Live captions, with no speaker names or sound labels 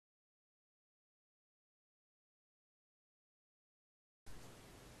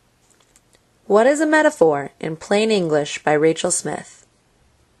What is a metaphor in plain English by Rachel Smith?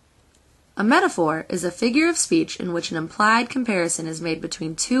 A metaphor is a figure of speech in which an implied comparison is made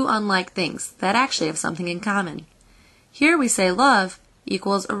between two unlike things that actually have something in common. Here we say love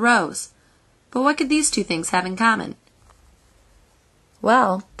equals a rose, but what could these two things have in common?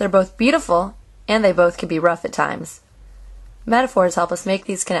 Well, they're both beautiful, and they both can be rough at times. Metaphors help us make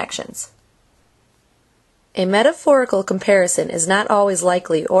these connections. A metaphorical comparison is not always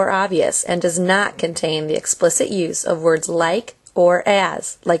likely or obvious and does not contain the explicit use of words like or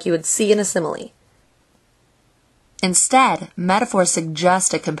as, like you would see in a simile. Instead, metaphors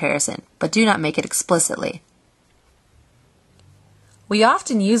suggest a comparison, but do not make it explicitly. We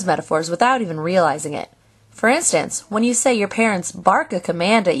often use metaphors without even realizing it. For instance, when you say your parents bark a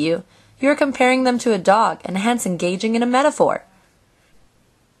command at you, you are comparing them to a dog and hence engaging in a metaphor.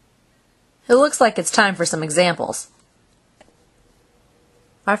 It looks like it's time for some examples.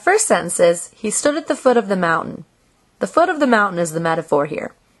 Our first sentence is, he stood at the foot of the mountain. The foot of the mountain is the metaphor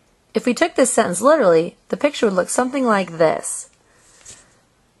here. If we took this sentence literally, the picture would look something like this.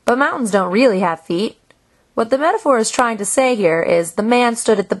 But mountains don't really have feet. What the metaphor is trying to say here is the man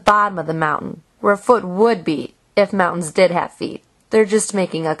stood at the bottom of the mountain, where a foot would be if mountains did have feet. They're just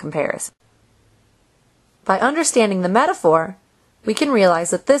making a comparison. By understanding the metaphor, we can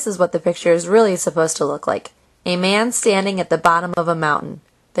realize that this is what the picture is really supposed to look like. A man standing at the bottom of a mountain.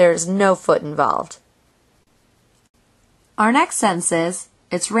 There is no foot involved. Our next sentence is,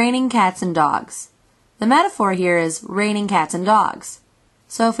 it's raining cats and dogs. The metaphor here is raining cats and dogs.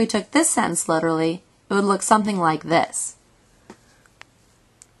 So if we took this sentence literally, it would look something like this.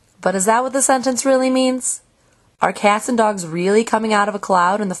 But is that what the sentence really means? Are cats and dogs really coming out of a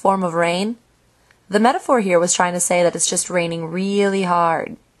cloud in the form of rain? The metaphor here was trying to say that it's just raining really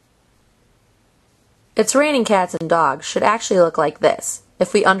hard. It's raining cats and dogs should actually look like this,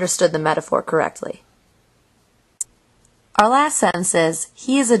 if we understood the metaphor correctly. Our last sentence is,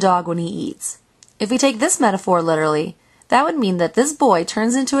 he is a dog when he eats. If we take this metaphor literally, that would mean that this boy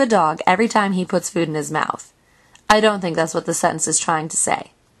turns into a dog every time he puts food in his mouth. I don't think that's what the sentence is trying to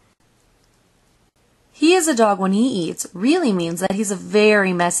say. He is a dog when he eats really means that he's a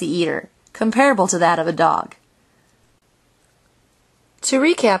very messy eater, comparable to that of a dog. To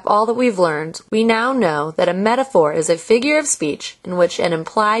recap all that we've learned, we now know that a metaphor is a figure of speech in which an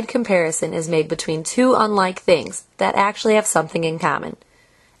implied comparison is made between two unlike things that actually have something in common.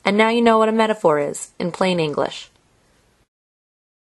 And now you know what a metaphor is, in plain English.